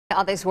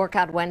On this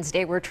Workout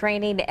Wednesday, we're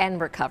training and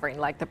recovering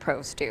like the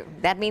pros do.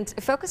 That means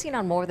focusing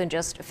on more than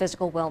just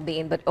physical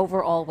well-being, but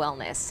overall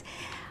wellness.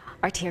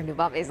 Our Tierra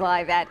Neubaum is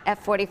live at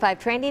F45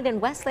 training in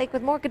Westlake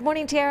with more. Good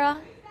morning, Tierra.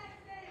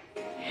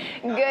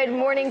 Good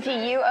morning to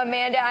you,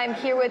 Amanda. I'm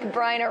here with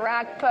Brian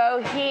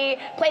Orakpo. He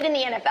played in the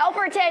NFL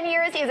for 10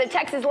 years. He's a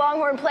Texas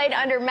Longhorn, played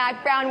under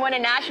Mac Brown, won a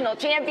national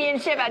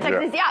championship at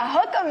Texas.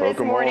 Hook 'em this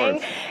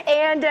morning.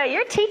 And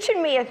you're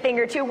teaching me a thing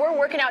or two. We're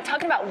working out,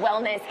 talking about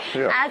wellness.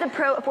 As a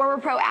former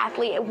pro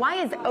athlete, why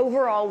is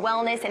overall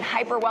wellness and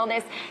hyper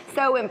wellness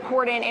so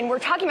important? And we're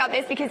talking about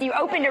this because you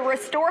opened a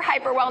Restore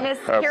Hyper Wellness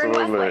here in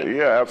Westlake.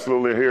 Yeah,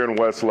 absolutely. Here in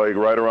Westlake,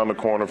 right around the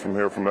corner from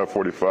here, from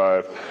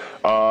F45.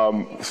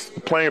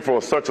 Playing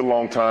for such a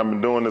long time,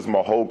 been doing this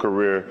my whole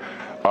career.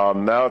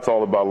 Now it's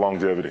all about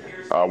longevity.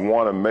 I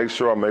want to make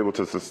sure I'm able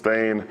to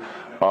sustain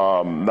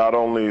not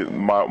only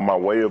my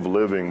way of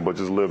living, but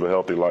just live a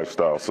healthy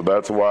lifestyle. So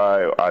that's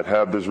why I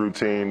have this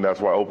routine.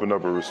 That's why I opened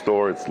up a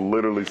Restore. It's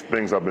literally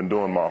things I've been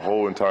doing my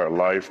whole entire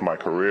life, my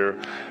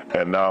career,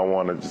 and now I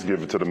want to just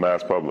give it to the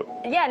mass public.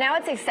 Yeah, now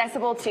it's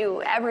accessible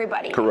to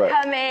everybody. Correct.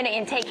 Come in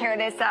and take care of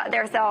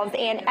themselves,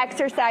 and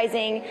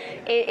exercising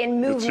and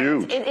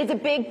movement. It's a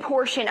big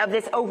portion of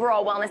this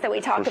overall wellness that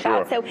we talk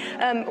about. So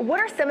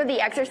what are some of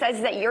the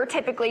exercises that you're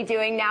typically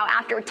doing now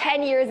after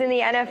 10 years in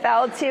the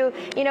NFL to,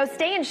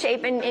 stay in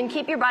shape and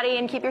keep your body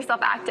and keep yourself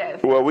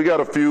active? Well, we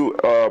got a few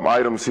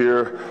items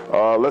here.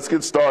 Let's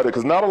get started,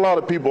 because not a lot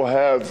of people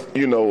have,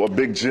 a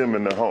big gym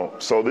in their home.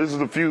 So this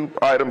is a few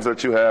items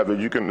that you have that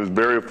you can, it's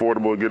very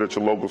affordable to get at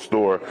your local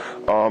store.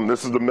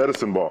 This is the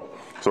medicine ball.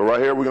 So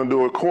right here, we're going to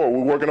do a core.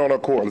 We're working on our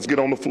core. Let's get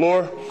on the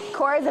floor.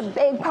 Core is a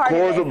big part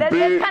of it. That's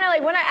kind of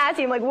like when I ask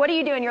you, what are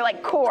you doing? You're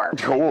like, core.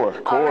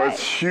 Core is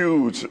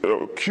huge,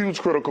 a huge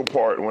critical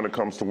part when it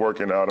comes to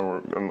working out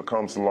and when it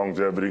comes to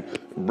longevity,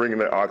 bringing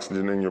that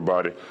oxygen in your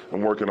body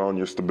and working on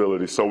your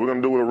stability. So we're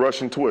going to do a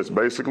Russian twist.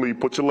 Basically, you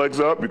put your legs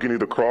up. You can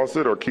either cross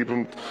it or keep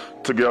them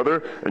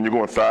together, and you're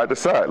going side to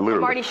side, literally.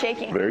 I'm already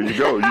shaking. There you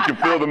go. You can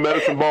feel the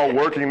medicine ball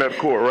working that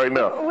core right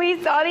now.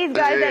 We saw these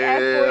guys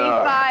at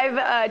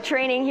F45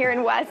 training here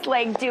in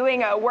Westlake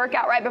doing a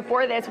workout right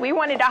before this. We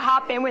wanted to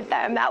hop in with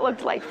them. That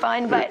looked like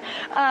fun. But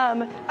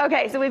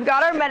okay, so we've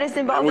got our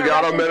medicine ball. We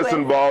got our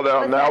medicine ball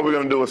down. Now we're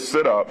going to do a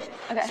sit-up.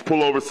 It's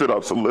pull over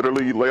sit-up. So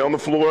literally you lay on the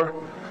floor.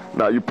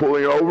 Now you're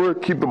pulling over.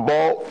 Keep the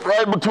ball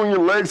right between your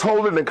legs.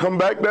 Hold it and come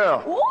back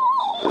down. Woo!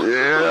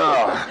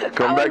 Yeah.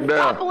 Come back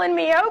down. Toppling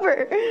me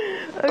over.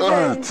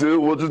 Okay.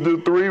 2. We'll just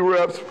do 3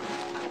 reps.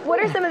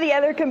 What are some of the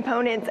other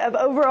components of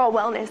overall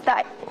wellness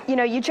that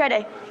you try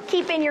to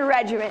keep in your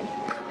regimen?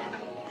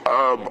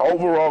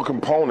 Overall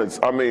components,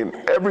 I mean,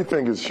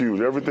 everything is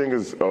huge. Everything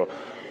is a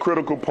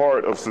critical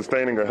part of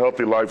sustaining a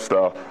healthy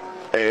lifestyle.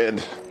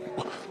 And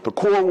the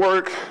core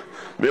work,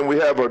 then we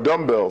have our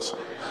dumbbells,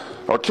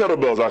 or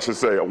kettlebells, I should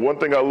say. One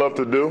thing I love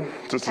to do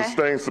to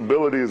sustain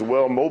stability as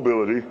well,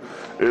 mobility,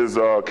 is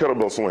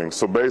kettlebell swings.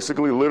 So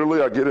basically,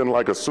 literally, I get in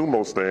like a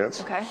sumo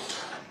stance,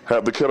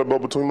 have the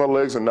kettlebell between my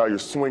legs, and now you're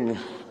swinging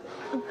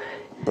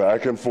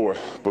back and forth.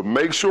 But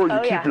make sure you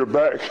keep your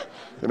back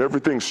and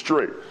everything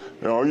straight.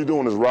 All you're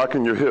doing is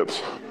rocking your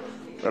hips.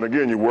 And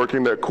again, you're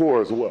working that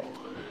core as well.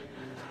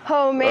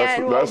 Oh,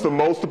 man. That's the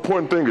most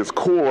important thing, is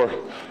core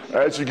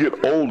as you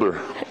get older.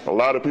 A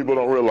lot of people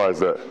don't realize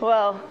that.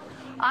 Well,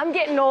 I'm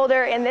getting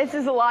older, and this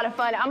is a lot of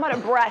fun. I'm out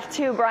of breath,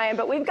 too, Brian,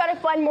 but we've got a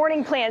fun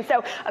morning plan.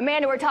 So,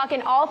 Amanda, we're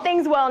talking all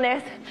things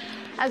wellness.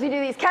 As we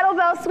do these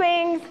kettlebell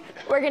swings,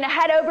 we're going to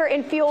head over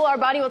and fuel our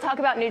body. We'll talk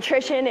about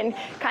nutrition and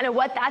kind of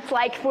what that's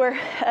like for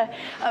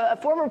a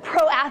former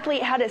pro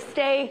athlete, how to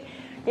stay.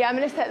 Yeah, I'm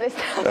going to set this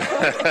down.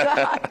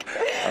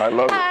 I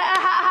love it.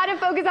 How to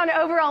focus on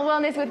overall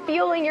wellness with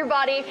fueling your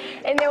body.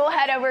 And then we'll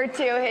head over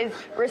to his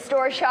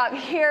Restore shop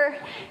here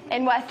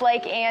in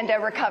Westlake and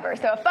recover.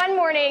 So a fun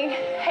morning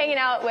hanging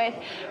out with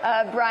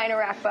Brian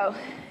Orakpo.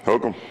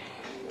 Hook 'em.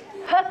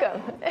 Hook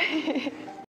 'em.